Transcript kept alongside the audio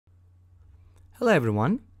Hello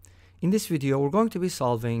everyone. In this video we're going to be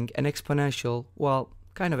solving an exponential, well,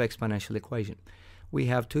 kind of exponential equation. We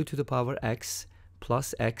have 2 to the power x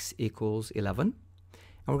plus x equals 11, and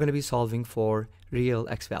we're going to be solving for real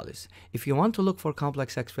x values. If you want to look for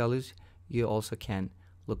complex x values, you also can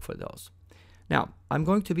look for those. Now, I'm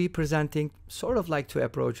going to be presenting sort of like two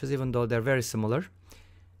approaches, even though they're very similar,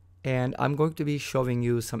 and I'm going to be showing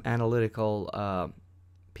you some analytical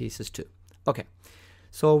pieces too. Okay.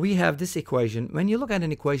 So we have this equation. When you look at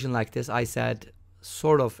an equation like this, I said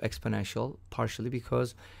sort of exponential, partially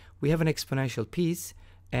because we have an exponential piece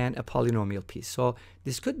and a polynomial piece. So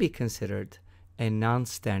this could be considered a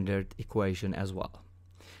non-standard equation as well.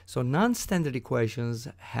 So non-standard equations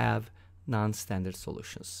have non-standard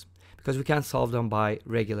solutions because we can't solve them by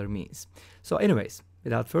regular means. So anyways,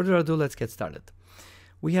 without further ado, let's get started.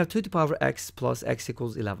 We have 2 to the power x plus x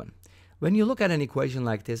equals 11. When you look at an equation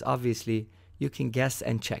like this, obviously, you can guess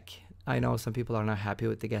and check. I know some people are not happy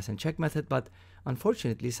with the guess and check method, but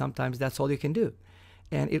unfortunately, sometimes that's all you can do.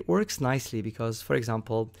 And it works nicely because, for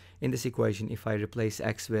example, in this equation, if I replace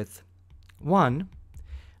x with 1,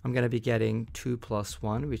 I'm going to be getting 2 plus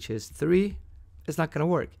 1, which is 3. It's not going to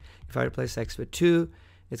work. If I replace x with 2,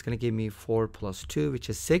 it's going to give me 4 plus 2, which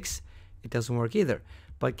is 6. It doesn't work either.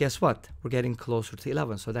 But guess what? We're getting closer to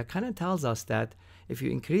 11. So that kind of tells us that if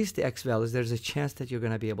you increase the x values, there's a chance that you're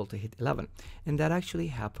going to be able to hit 11. And that actually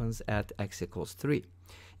happens at x equals 3.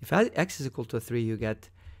 If x is equal to 3, you get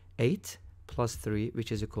 8 plus 3,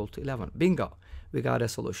 which is equal to 11. Bingo! We got a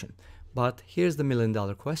solution. But here's the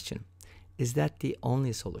million-dollar question. Is that the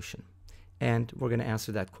only solution? And we're going to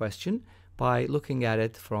answer that question by looking at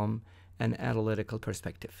it from an analytical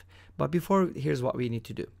perspective. But before, here's what we need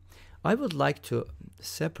to do. I would like to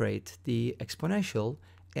separate the exponential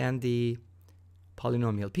and the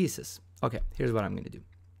polynomial pieces. Okay, here's what I'm going to do.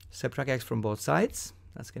 Subtract x from both sides.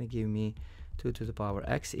 That's going to give me 2 to the power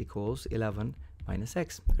x equals 11 minus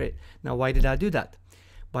x. Great. Now, why did I do that?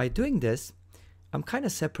 By doing this, I'm kind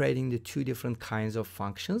of separating the two different kinds of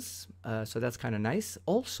functions. So that's kind of nice.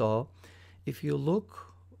 Also, if you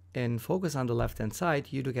look and focus on the left-hand side,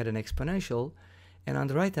 you do get an exponential. And on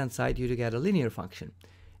the right-hand side, you do get a linear function.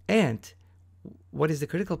 And what is the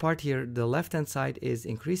critical part here? The left-hand side is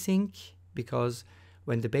increasing because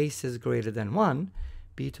when the base is greater than 1,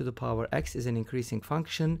 b to the power x is an increasing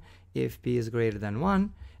function if b is greater than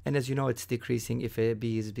 1. And as you know, it's decreasing if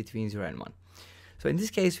b is between 0 and 1. So in this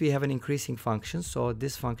case, we have an increasing function. So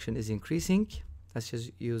this function is increasing. Let's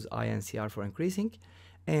just use INCR for increasing.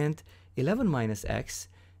 And 11 minus x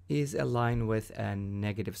is a line with a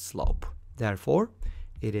negative slope. Therefore,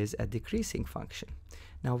 it is a decreasing function.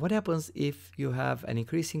 Now, what happens if you have an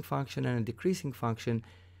increasing function and a decreasing function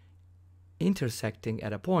intersecting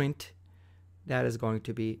at a point? That is going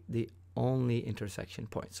to be the only intersection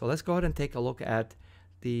point. So let's go ahead and take a look at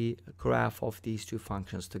the graph of these two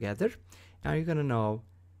functions together. Now you're going to know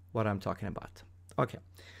what I'm talking about. Okay,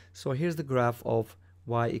 so here's the graph of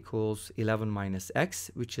y equals 11 minus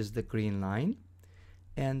x, which is the green line,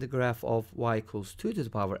 and the graph of y equals 2 to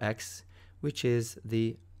the power x, which is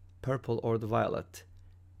the purple or the violet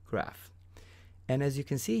graph. And as you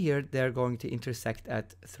can see here, they're going to intersect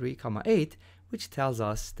at 3, 8, which tells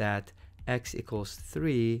us that x equals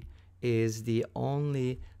 3 is the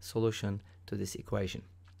only solution to this equation.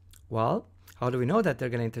 Well, how do we know that they're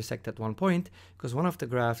going to intersect at one point? Because one of the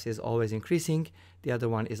graphs is always increasing, the other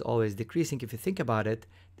one is always decreasing. If you think about it,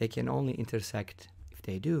 they can only intersect, if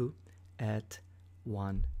they do, at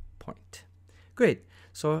one point. Great.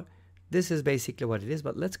 So this is basically what it is,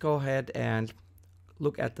 but let's go ahead and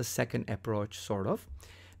look at the second approach, sort of.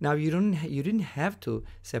 Now, you didn't have to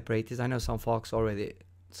separate this. I know some folks already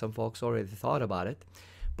thought about it,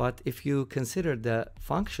 but if you consider the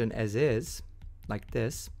function as is, like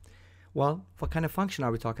this, well, what kind of function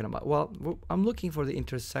are we talking about? Well, I'm looking for the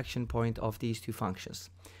intersection point of these two functions.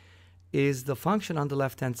 Is the function on the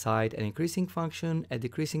left-hand side an increasing function, a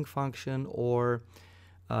decreasing function, or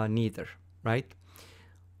neither, right?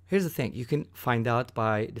 Here's the thing, you can find out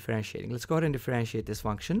by differentiating. Let's go ahead and differentiate this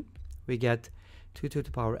function. We get 2 to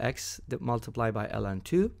the power x multiplied by ln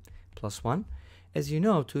 2 plus 1. As you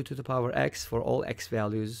know, 2 to the power x for all x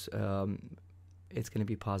values, it's going to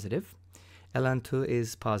be positive. ln 2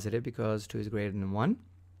 is positive because 2 is greater than 1.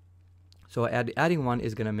 So adding 1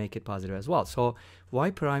 is going to make it positive as well. So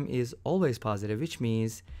y prime is always positive, which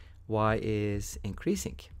means y is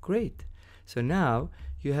increasing. Great. So now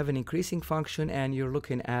you have an increasing function and you're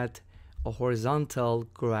looking at a horizontal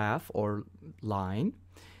graph or line.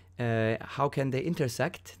 How can they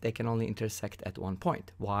intersect? They can only intersect at one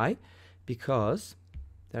point. Why? Because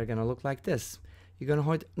they're going to look like this. You're going to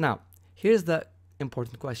hold. Now, here's the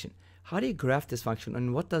important question. How do you graph this function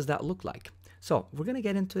and what does that look like? So we're going to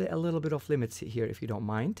get into a little bit of limits here if you don't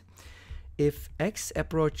mind. If x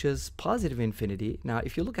approaches positive infinity, now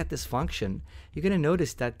if you look at this function, you're going to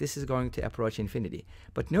notice that this is going to approach infinity.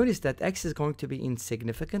 But notice that x is going to be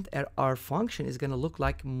insignificant and our function is going to look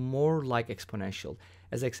like more like exponential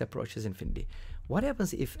as x approaches infinity. What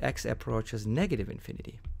happens if x approaches negative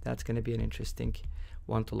infinity? That's going to be an interesting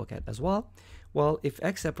one to look at as well. Well, if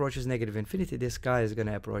x approaches negative infinity, this guy is going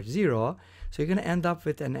to approach 0. So you're going to end up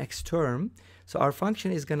with an x term. So our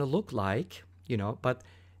function is going to look like, you know, but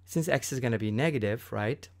since x is going to be negative,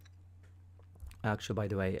 right? Actually, by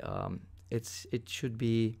the way, it should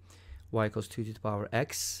be y equals 2 to the power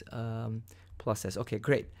x plus s. Okay,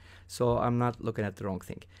 great. So I'm not looking at the wrong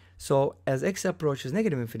thing. So as x approaches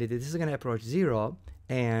negative infinity, this is going to approach 0,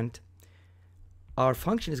 and our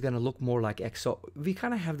function is going to look more like x. So we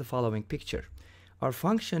kind of have the following picture. Our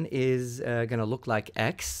function is going to look like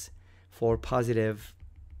x for positive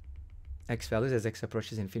x values as x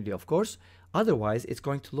approaches infinity, of course. Otherwise, it's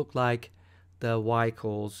going to look like the y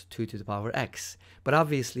equals 2 to the power x. But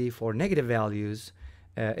obviously, for negative values,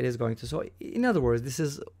 it is going to. So in other words, this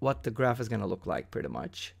is what the graph is going to look like pretty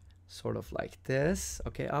much. Sort of like this.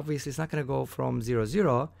 Okay, obviously, it's not going to go from 0,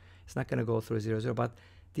 0. It's not going to go through 0, 0. But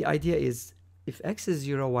the idea is if x is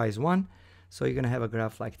 0, y is 1. So you're going to have a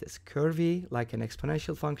graph like this, curvy, like an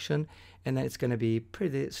exponential function. And then it's going to be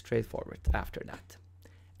pretty straightforward after that.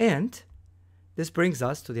 And this brings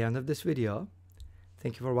us to the end of this video.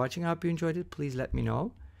 Thank you for watching. I hope you enjoyed it. Please let me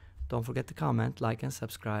know. Don't forget to comment, like, and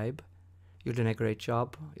subscribe. You're doing a great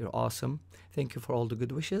job. You're awesome. Thank you for all the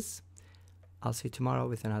good wishes. I'll see you tomorrow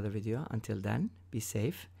with another video. Until then, be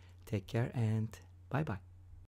safe, take care, and bye-bye.